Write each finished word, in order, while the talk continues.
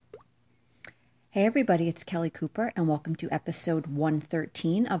Hey, everybody, it's Kelly Cooper, and welcome to episode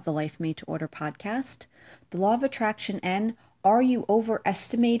 113 of the Life Made to Order podcast. The Law of Attraction and Are You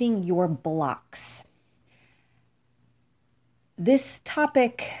Overestimating Your Blocks? This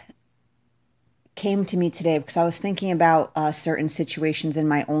topic came to me today because I was thinking about certain situations in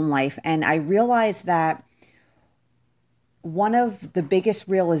my own life, and I realized that one of the biggest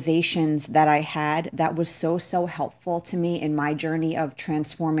realizations that I had that was so helpful to me in my journey of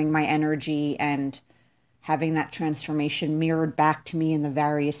transforming my energy and having that transformation mirrored back to me in the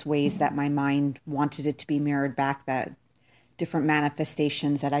various ways that my mind wanted it to be mirrored back, that different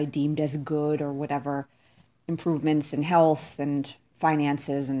manifestations that I deemed as good or whatever, improvements in health and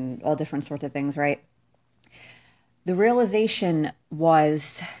finances and all different sorts of things, right? The realization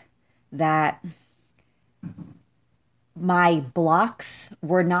was that my blocks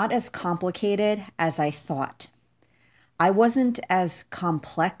were not as complicated as I thought. I wasn't as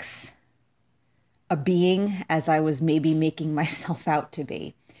complex a being as I was maybe making myself out to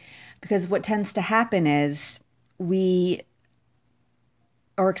be. Because what tends to happen is we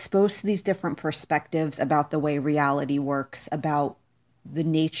are exposed to these different perspectives about the way reality works, about the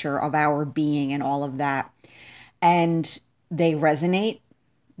nature of our being and all of that. And they resonate,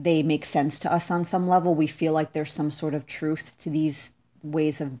 they make sense to us on some level. We feel like there's some sort of truth to these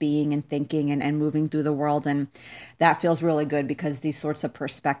ways of being and thinking and moving through the world. And that feels really good because these sorts of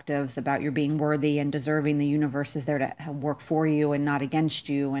perspectives about your being worthy and deserving, the universe is there to work for you and not against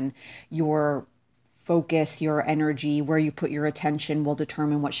you. And your focus, your energy, where you put your attention will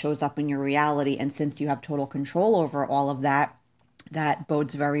determine what shows up in your reality. And since you have total control over all of that, that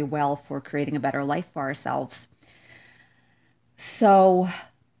bodes very well for creating a better life for ourselves. So,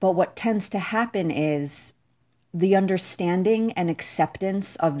 but what tends to happen is the understanding and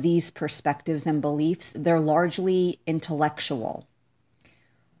acceptance of these perspectives and beliefs, they're largely intellectual.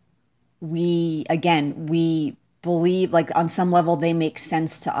 We believe, like on some level, they make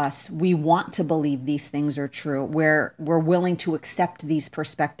sense to us. We want to believe these things are true. We're willing to accept these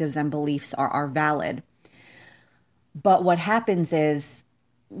perspectives and beliefs are valid. But what happens is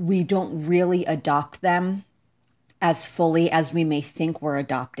we don't really adopt them as fully as we may think we're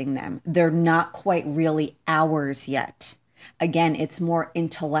adopting them. They're not quite really ours yet. Again, it's more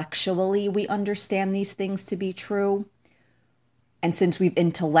intellectually we understand these things to be true. And since we've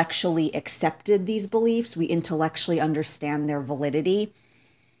intellectually accepted these beliefs, we intellectually understand their validity,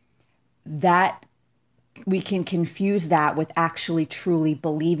 that we can confuse that with actually truly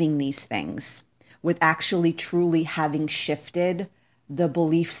believing these things, with actually truly having shifted the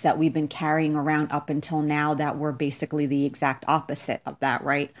beliefs that we've been carrying around up until now that were basically the exact opposite of that,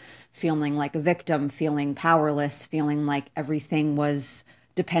 right? Feeling like a victim, feeling powerless, feeling like everything was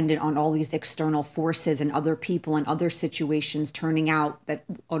dependent on all these external forces and other people and other situations turning out that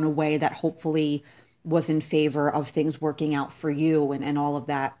in a way that hopefully was in favor of things working out for you and all of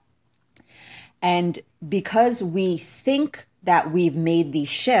that. And because we think that we've made these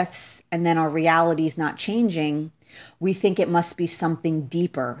shifts and then our reality is not changing, we think it must be something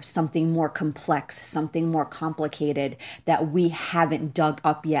deeper, something more complex, something more complicated that we haven't dug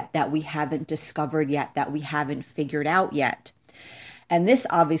up yet, that we haven't discovered yet, that we haven't figured out yet. And this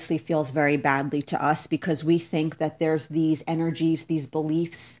obviously feels very badly to us because we think that there's these energies, these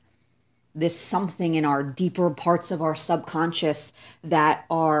beliefs, this something in our deeper parts of our subconscious that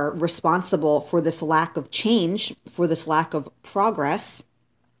are responsible for this lack of change, for this lack of progress.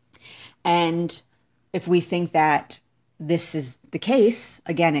 And if we think that this is the case,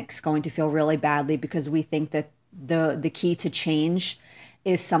 again, it's going to feel really badly because we think that the key to change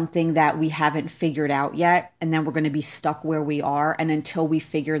is something that we haven't figured out yet. And then we're going to be stuck where we are. And until we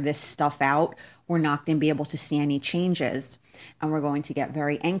figure this stuff out, we're not going to be able to see any changes. And we're going to get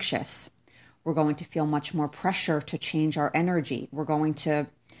very anxious. We're going to feel much more pressure to change our energy. We're going to,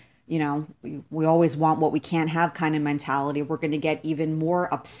 we always want what we can't have kind of mentality. We're going to get even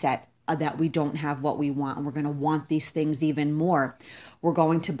more upset that we don't have what we want. And we're going to want these things even more. We're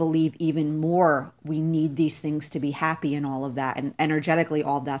going to believe even more we need these things to be happy and all of that. And energetically,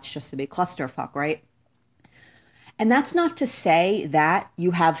 all that's just a big clusterfuck, right? And that's not to say that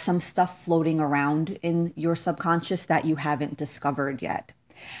you have some stuff floating around in your subconscious that you haven't discovered yet.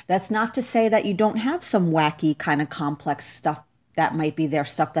 That's not to say that you don't have some wacky kind of complex stuff that might be there,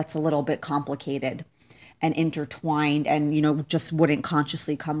 stuff that's a little bit complicated and intertwined and, just wouldn't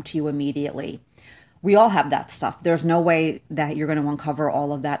consciously come to you immediately. We all have that stuff. There's no way that you're going to uncover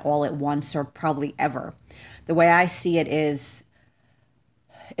all of that all at once or probably ever. The way I see it is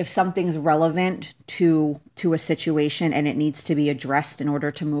if something's relevant to a situation and it needs to be addressed in order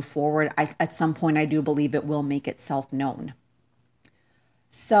to move forward, at some point I do believe it will make itself known.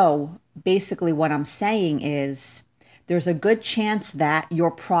 So basically what I'm saying is there's a good chance that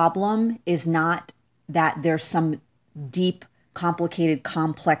your problem is not that there's some deep, complicated,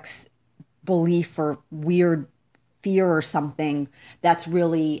 complex belief or weird fear or something that's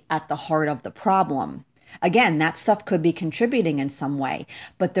really at the heart of the problem. Again, that stuff could be contributing in some way,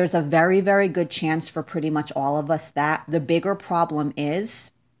 but there's a very, very good chance for pretty much all of us that the bigger problem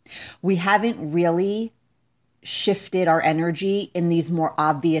is we haven't really shifted our energy in these more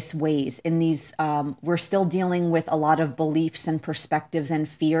obvious ways. In these, we're still dealing with a lot of beliefs and perspectives and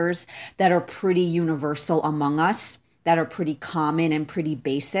fears that are pretty universal among us, that are pretty common and pretty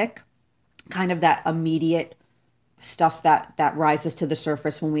basic, kind of that immediate stuff that rises to the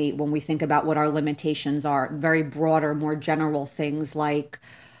surface when we think about what our limitations are. Very broader, more general things like,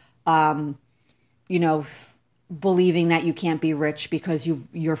 you know, believing that you can't be rich because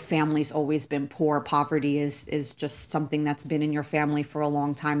your family's always been poor. Poverty is just something that's been in your family for a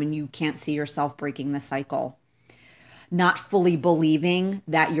long time and you can't see yourself breaking the cycle. Not fully believing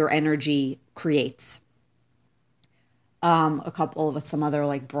that your energy creates. A couple of some other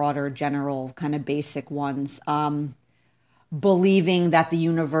like broader, general, kind of basic ones. Believing that the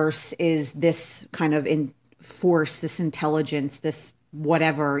universe is this kind of in force, this intelligence, this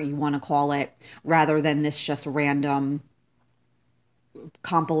whatever you want to call it, rather than this just random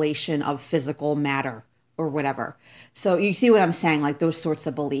compilation of physical matter or whatever. So you see what I'm saying, like those sorts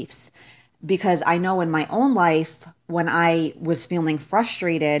of beliefs. Because I know in my own life, when I was feeling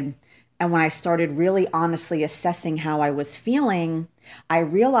frustrated and when I started really honestly assessing how I was feeling, I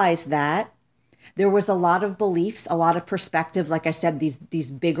realized that there was a lot of beliefs, a lot of perspectives, like I said,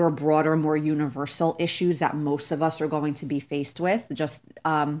 these bigger, broader, more universal issues that most of us are going to be faced with. Just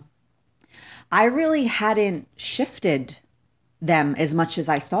I really hadn't shifted them as much as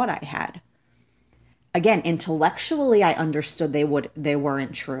I thought I had. Again, intellectually I understood they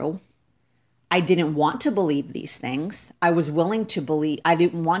weren't true. I didn't want to believe these things. I was willing to believe, I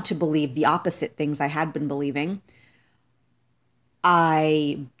didn't want to believe the opposite things I had been believing.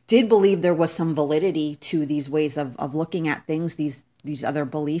 I did believe there was some validity to these ways of looking at things, these other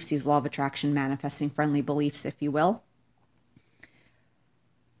beliefs, these law of attraction manifesting friendly beliefs, if you will.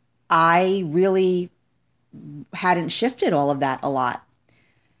 I really hadn't shifted all of that a lot.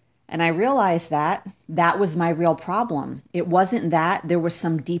 And I realized that that was my real problem. It wasn't that there was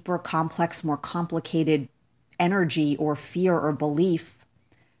some deeper, complex, more complicated energy or fear or belief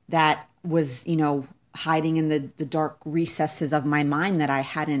that was, hiding in the dark recesses of my mind that I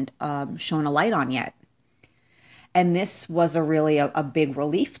hadn't shown a light on yet. And this was a big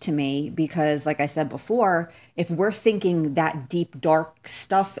relief to me because, like I said before, if we're thinking that deep, dark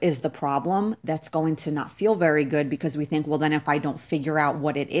stuff is the problem, that's going to not feel very good because we think, well, then if I don't figure out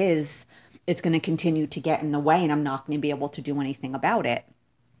what it is, it's going to continue to get in the way and I'm not going to be able to do anything about it.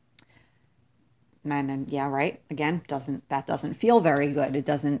 And yeah, right. Again, doesn't feel very good. It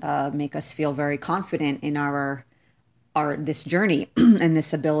doesn't make us feel very confident in our this journey and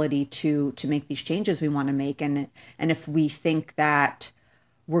this ability to make these changes we want to make. And if we think that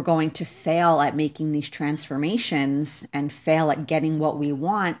we're going to fail at making these transformations and fail at getting what we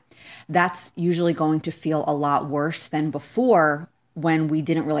want, that's usually going to feel a lot worse than before when we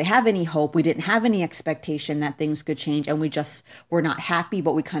didn't really have any hope, we didn't have any expectation that things could change, and we just were not happy,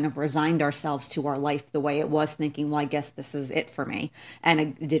 but we kind of resigned ourselves to our life the way it was, thinking, well, I guess this is it for me. And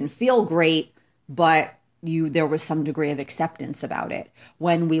it didn't feel great, but there was some degree of acceptance about it.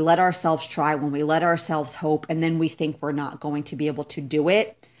 When we let ourselves try, when we let ourselves hope, and then we think we're not going to be able to do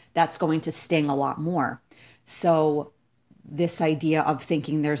it, that's going to sting a lot more. So this idea of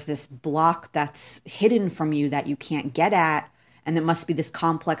thinking there's this block that's hidden from you that you can't get at, and it must be this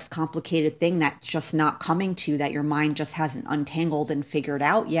complex, complicated thing that's just not coming to you, that your mind just hasn't untangled and figured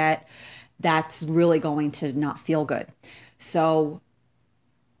out yet, that's really going to not feel good. So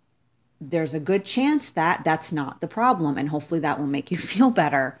there's a good chance that that's not the problem, and hopefully that will make you feel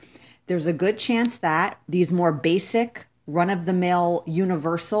better. There's a good chance that these more basic, run-of-the-mill,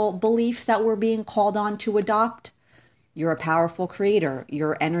 universal beliefs that we're being called on to adopt, you're a powerful creator.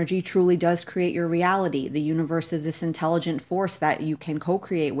 Your energy truly does create your reality. The universe is this intelligent force that you can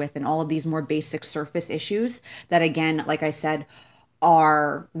co-create with, and all of these more basic surface issues that, again, like I said,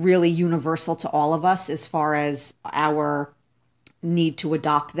 are really universal to all of us as far as our need to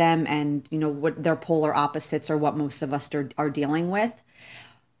adopt them, and what their polar opposites are, what most of us are dealing with.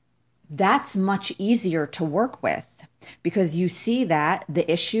 That's much easier to work with because you see that the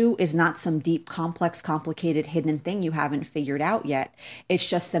issue is not some deep, complex, complicated, hidden thing you haven't figured out yet. It's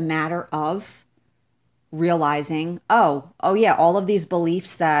just a matter of realizing, oh yeah, all of these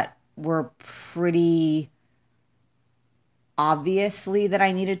beliefs that were pretty obviously that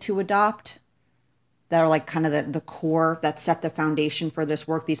I needed to adopt, that are like kind of the core that set the foundation for this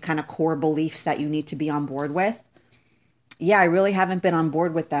work, these kind of core beliefs that you need to be on board with. Yeah, I really haven't been on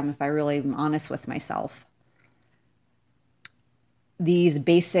board with them if I really am honest with myself. These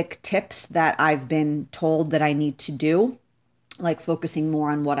basic tips that I've been told that I need to do, like focusing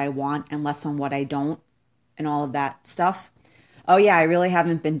more on what I want and less on what I don't, and all of that stuff. Oh, yeah, I really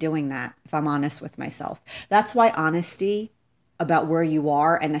haven't been doing that, if I'm honest with myself. That's why honesty about where you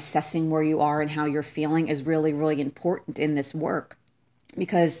are and assessing where you are and how you're feeling is really, really important in this work,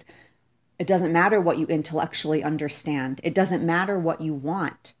 because it doesn't matter what you intellectually understand, it doesn't matter what you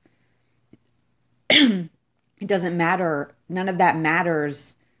want. It doesn't matter. None of that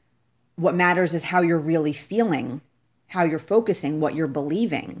matters. What matters is how you're really feeling, how you're focusing, what you're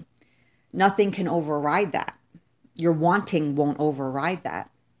believing. Nothing can override that. Your wanting won't override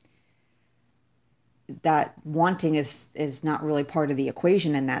that. That wanting is not really part of the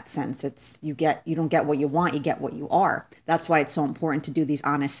equation in that sense. It's you don't get what you want, you get what you are. That's why it's so important to do these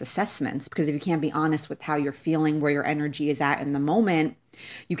honest assessments, because if you can't be honest with how you're feeling, where your energy is at in the moment,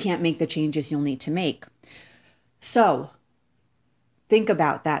 you can't make the changes you'll need to make. So, think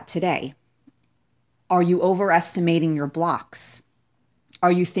about that today. Are you overestimating your blocks?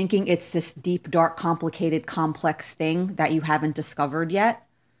 Are you thinking it's this deep, dark, complicated, complex thing that you haven't discovered yet?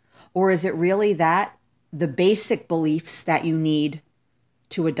 Or is it really that the basic beliefs that you need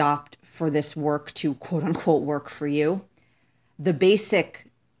to adopt for this work to quote unquote work for you, the basic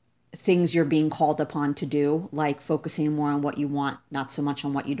things you're being called upon to do, like focusing more on what you want, not so much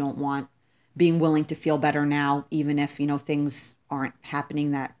on what you don't want, being willing to feel better now, even if, things aren't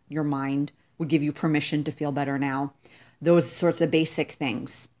happening that your mind would give you permission to feel better now. Those sorts of basic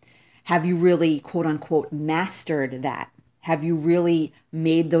things. Have you really, quote unquote, mastered that? Have you really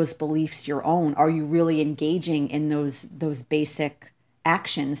made those beliefs your own? Are you really engaging in those basic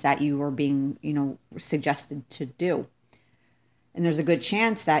actions that you are being, suggested to do? And there's a good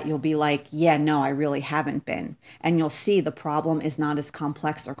chance that you'll be like, yeah, no, I really haven't been. And you'll see the problem is not as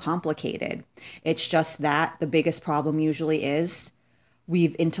complex or complicated. It's just that the biggest problem usually is we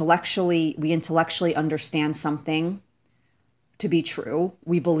intellectually understand something to be true.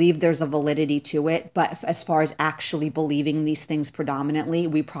 We believe there's a validity to it, but as far as actually believing these things predominantly,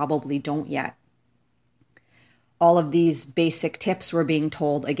 we probably don't yet. All of these basic tips we're being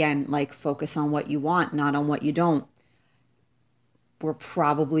told, again, like focus on what you want, not on what you don't. We're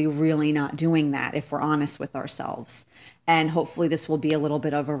probably really not doing that if we're honest with ourselves. And hopefully this will be a little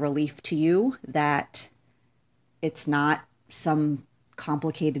bit of a relief to you that it's not some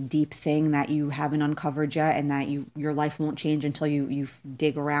complicated, deep thing that you haven't uncovered yet, and that your life won't change until you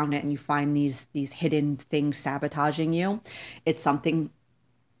dig around it and you find these hidden things sabotaging you. It's something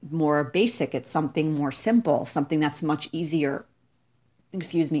more basic. It's something more simple, something that's much easier,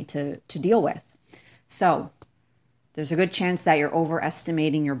 to deal with. So there's a good chance that you're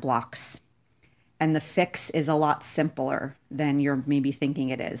overestimating your blocks, and the fix is a lot simpler than you're maybe thinking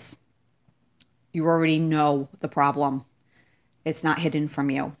it is. You already know the problem. It's not hidden from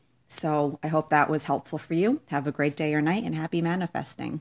you. So I hope that was helpful for you. Have a great day or night, and happy manifesting.